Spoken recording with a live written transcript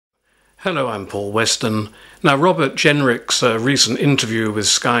Hello, I'm Paul Weston. Now, Robert Jenrick's recent interview with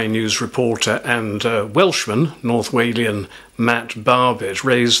Sky News reporter and Welshman, North Walian Matt Barbet,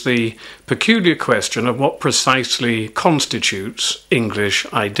 raised the peculiar question of what precisely constitutes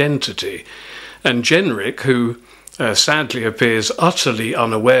English identity. And Jenrick, who sadly appears utterly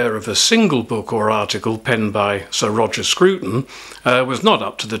unaware of a single book or article penned by Sir Roger Scruton, was not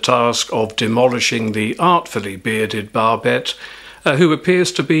up to the task of demolishing the artfully bearded Barbet, who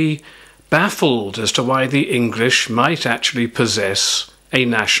appears to be baffled as to why the English might actually possess a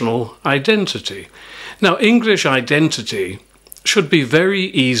national identity. Now, English identity should be very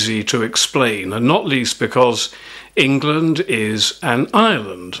easy to explain, and not least because England is an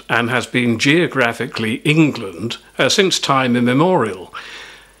island and has been geographically England since time immemorial.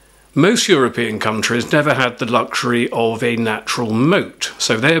 Most European countries never had the luxury of a natural moat,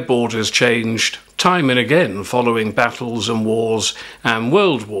 so their borders changed time and again following battles and wars and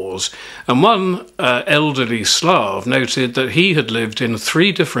world wars. And one elderly Slav noted that he had lived in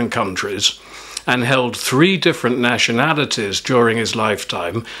 3 different countries and held 3 different nationalities during his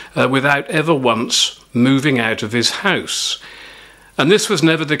lifetime without ever once moving out of his house. And this was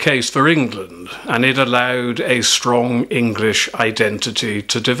never the case for England, and it allowed a strong English identity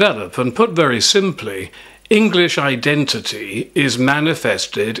to develop. And put very simply, English identity is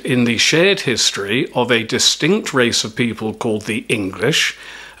manifested in the shared history of a distinct race of people called the English,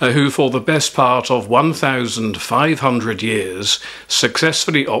 who for the best part of 1,500 years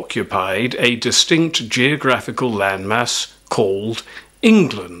successfully occupied a distinct geographical landmass called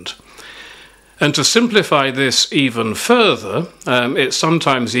England. And to simplify this even further, it's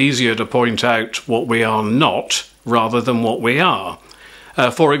sometimes easier to point out what we are not rather than what we are.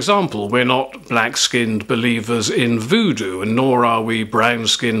 For example, we're not black-skinned believers in voodoo, and nor are we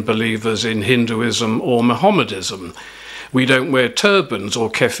brown-skinned believers in Hinduism or Mohammedanism. We don't wear turbans or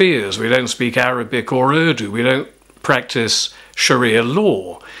keffirs, we don't speak Arabic or Urdu, we don't practice Sharia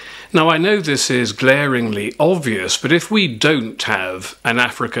law. Now, I know this is glaringly obvious, but if we don't have an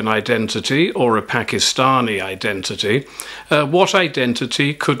African identity or a Pakistani identity, what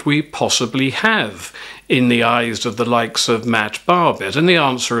identity could we possibly have in the eyes of the likes of Matt Barbet? And the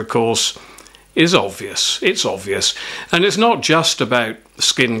answer, of course, is obvious. It's obvious. And it's not just about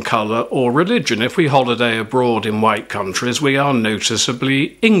skin colour or religion. If we holiday abroad in white countries, we are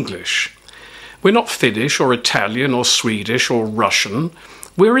noticeably English. We're not Finnish or Italian or Swedish or Russian.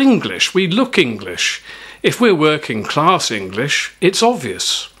 We're English, we look English. If we're working class English, it's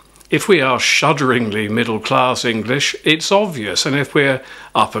obvious. If we are shudderingly middle class English, it's obvious. And if we're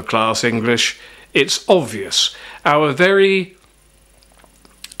upper class English, it's obvious. Our very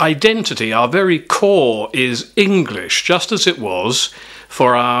identity, our very core is English, just as it was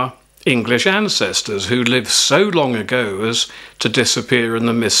for our English ancestors who lived so long ago as to disappear in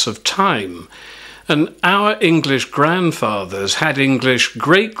the mists of time. And our English grandfathers had English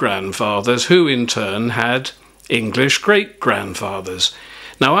great-grandfathers who in turn had English great-grandfathers.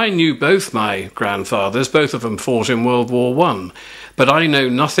 Now, I knew both my grandfathers, both of them fought in World War I, but I know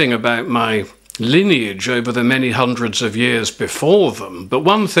nothing about my lineage over the many hundreds of years before them. But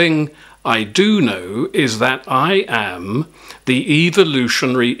one thing I do know is that I am the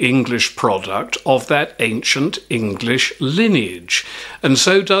evolutionary English product of that ancient English lineage, and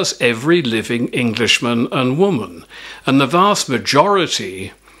so does every living Englishman and woman. And the vast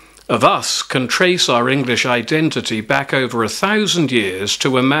majority of us can trace our English identity back over 1,000 years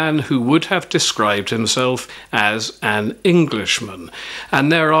to a man who would have described himself as an Englishman.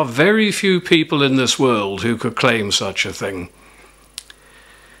 And there are very few people in this world who could claim such a thing.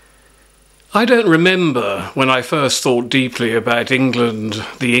 I don't remember when I first thought deeply about England,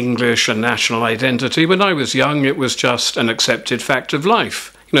 the English and national identity. When I was young, it was just an accepted fact of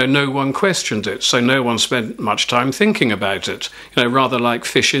life. No one questioned it, so no one spent much time thinking about it. Rather like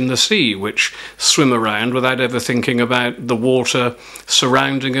fish in the sea, which swim around without ever thinking about the water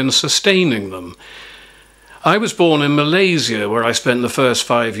surrounding and sustaining them. I was born in Malaysia, where I spent the first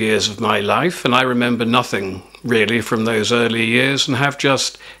 5 years of my life, and I remember nothing really from those early years and have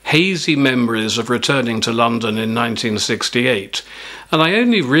just hazy memories of returning to London in 1968. And I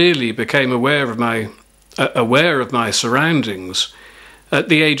only really became aware of my surroundings at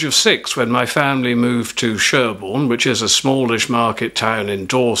the age of 6, when my family moved to Sherborne, which is a smallish market town in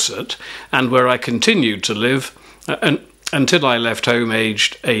Dorset, and where I continued to live until I left home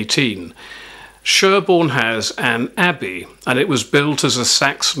aged 18. Sherborne has an abbey, and it was built as a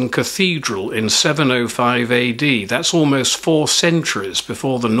Saxon cathedral in 705 AD. That's almost 4 centuries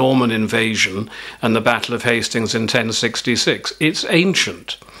before the Norman invasion and the Battle of Hastings in 1066. It's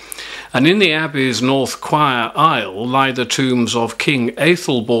ancient. And in the abbey's north choir aisle lie the tombs of King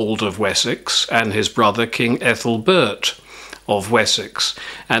Aethelbald of Wessex and his brother King Ethelbert of Wessex,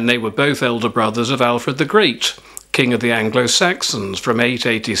 and they were both elder brothers of Alfred the Great, King of the Anglo-Saxons from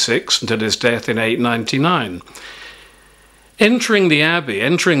 886 until his death in 899. Entering the abbey,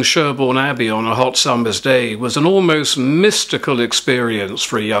 entering Sherborne Abbey on a hot summer's day was an almost mystical experience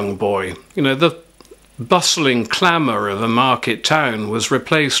for a young boy. You know, the bustling clamour of a market town was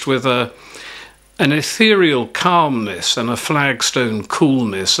replaced with an ethereal calmness and a flagstone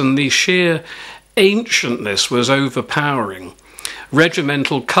coolness, and the sheer ancientness was overpowering.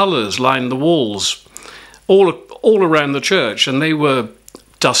 Regimental colours lined the walls all around the church, and they were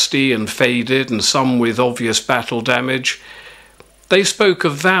dusty and faded, and some with obvious battle damage. They spoke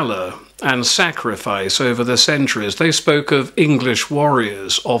of valour and sacrifice over the centuries. They spoke of English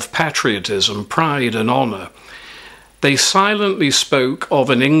warriors, of patriotism, pride and honour. They silently spoke of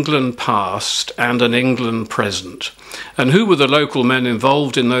an England past and an England present. And who were the local men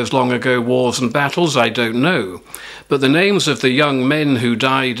involved in those long ago wars and battles, I don't know. But the names of the young men who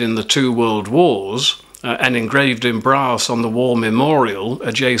died in the two world wars, and engraved in brass on the war memorial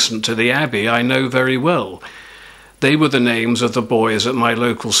adjacent to the abbey, I know very well. They were the names of the boys at my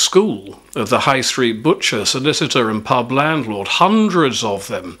local school, of the high street butcher, solicitor and pub landlord, hundreds of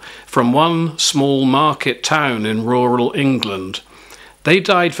them, from one small market town in rural England. They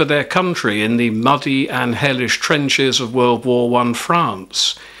died for their country in the muddy and hellish trenches of World War I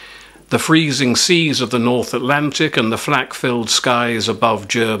France, the freezing seas of the North Atlantic and the flak-filled skies above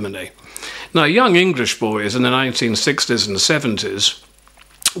Germany. Now, young English boys in the 1960s and 70s,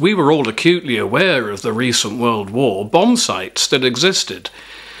 we were all acutely aware of the recent World War. Bomb sites still existed.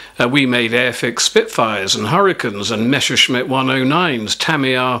 We made airfix Spitfires and Hurricanes and Messerschmitt 109s,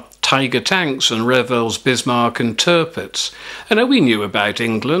 Tamiya Tiger tanks and Revell's Bismarck and Tirpitz. And we knew about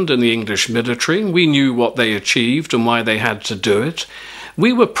England and the English military. We knew what they achieved and why they had to do it.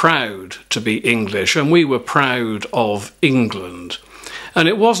 We were proud to be English, and we were proud of England. And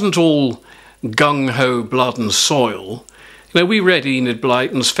it wasn't all gung-ho blood and soil. You know, we read Enid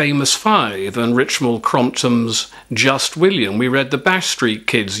Blyton's Famous Five and Richmal Crompton's Just William. We read the Bash Street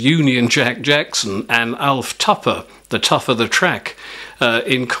Kids' Union Jack Jackson and Alf Tupper, The Tougher the Track,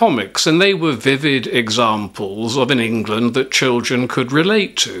 in comics, and they were vivid examples of an England that children could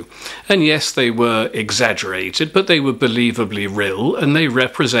relate to. And yes, they were exaggerated, but they were believably real, and they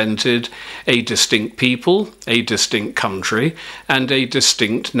represented a distinct people, a distinct country, and a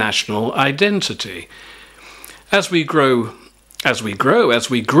distinct national identity. As we grew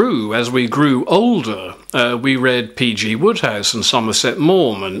older, we read P.G. Wodehouse and Somerset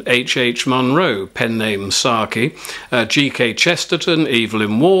Maugham and H.H. Munro, pen name Saki, G.K. Chesterton, Evil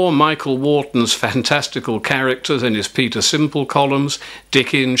in War, Michael Wharton's fantastical characters in his Peter Simple columns,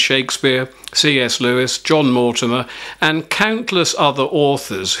 Dickens, Shakespeare, C.S. Lewis, John Mortimer, and countless other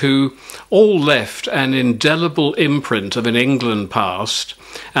authors who all left an indelible imprint of an England past,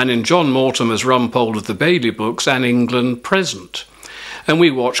 and in John Mortimer's Rumpole of the Bailey books, an England present. And we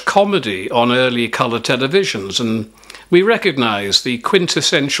watched comedy on early colour televisions, and we recognised the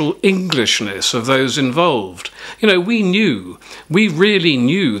quintessential Englishness of those involved. You know, we really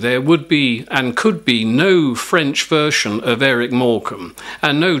knew there would be and could be no French version of Eric Morecambe,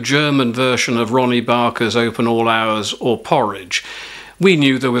 and no German version of Ronnie Barker's Open All Hours or Porridge. We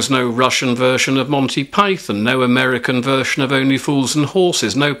knew there was no Russian version of Monty Python, no American version of Only Fools and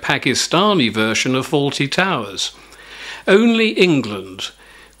Horses, no Pakistani version of Fawlty Towers. Only England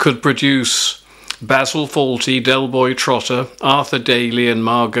could produce Basil Fawlty, Delboy Trotter, Arthur Daly and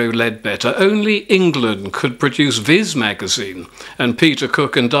Margot Ledbetter. Only England could produce Viz magazine and Peter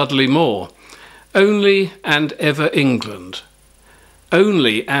Cook and Dudley Moore. Only and ever England.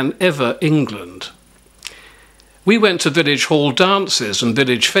 Only and ever England. We went to village hall dances and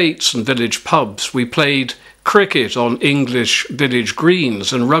village fetes and village pubs. We played cricket on English village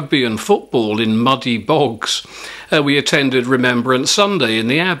greens and rugby and football in muddy bogs. We attended Remembrance Sunday in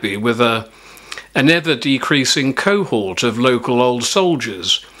the Abbey with an ever-decreasing cohort of local old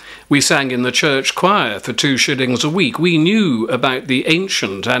soldiers. We sang in the church choir for 2 shillings a week. We knew about the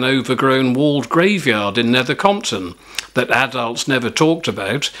ancient and overgrown walled graveyard in Nethercompton that adults never talked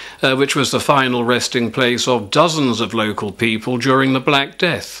about, which was the final resting place of dozens of local people during the Black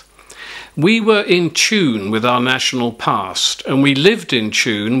Death. We were in tune with our national past, and we lived in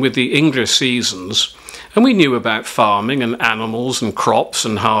tune with the English seasons, and we knew about farming and animals and crops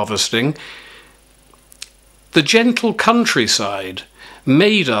and harvesting. The gentle countryside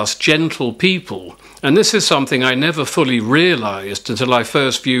made us gentle people, and this is something I never fully realised until I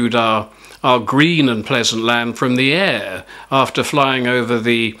first viewed our our green and pleasant land from the air after flying over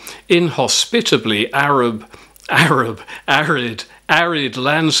the inhospitably arid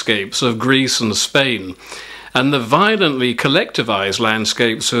landscapes of Greece and Spain, and the violently collectivized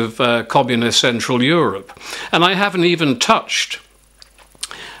landscapes of communist Central Europe. And I haven't even touched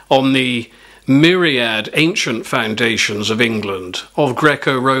on the myriad ancient foundations of England, of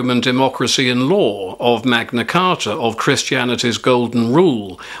Greco-Roman democracy and law, of Magna Carta, of Christianity's golden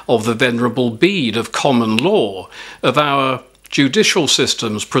rule, of the Venerable Bede, of common law, of our judicial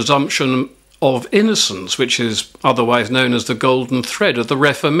system's presumption of innocence, which is otherwise known as the golden thread, of the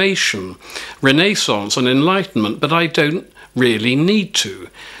Reformation, Renaissance and Enlightenment, but I don't really need to.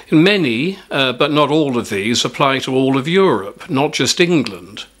 Many, but not all of these, apply to all of Europe, not just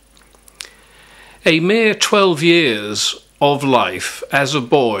England. A mere 12 years of life as a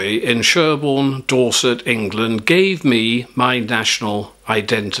boy in Sherborne, Dorset, England, gave me my national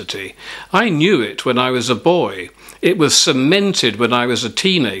identity. I knew it when I was a boy. It was cemented when I was a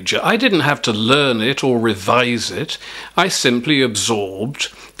teenager. I didn't have to learn it or revise it. I simply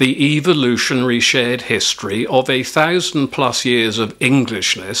absorbed the evolutionary shared history of 1,000+ years of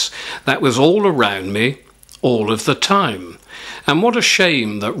Englishness that was all around me all of the time. And what a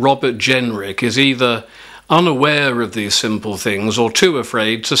shame that Robert Jenrick is either unaware of these simple things or too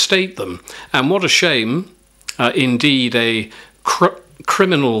afraid to state them. And what a shame, indeed a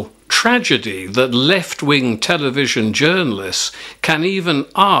criminal tragedy, that left-wing television journalists can even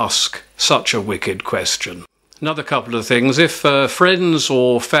ask such a wicked question. Another couple of things. If friends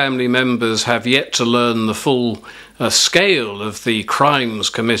or family members have yet to learn the full scale of the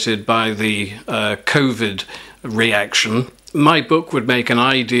crimes committed by the COVID reaction, my book would make an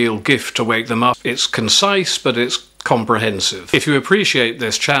ideal gift to wake them up. It's concise, but it's comprehensive. If you appreciate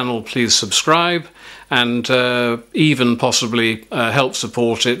this channel, please subscribe and even possibly help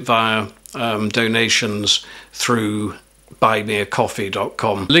support it via donations through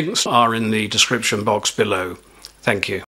buymeacoffee.com. Links are in the description box below. Thank you.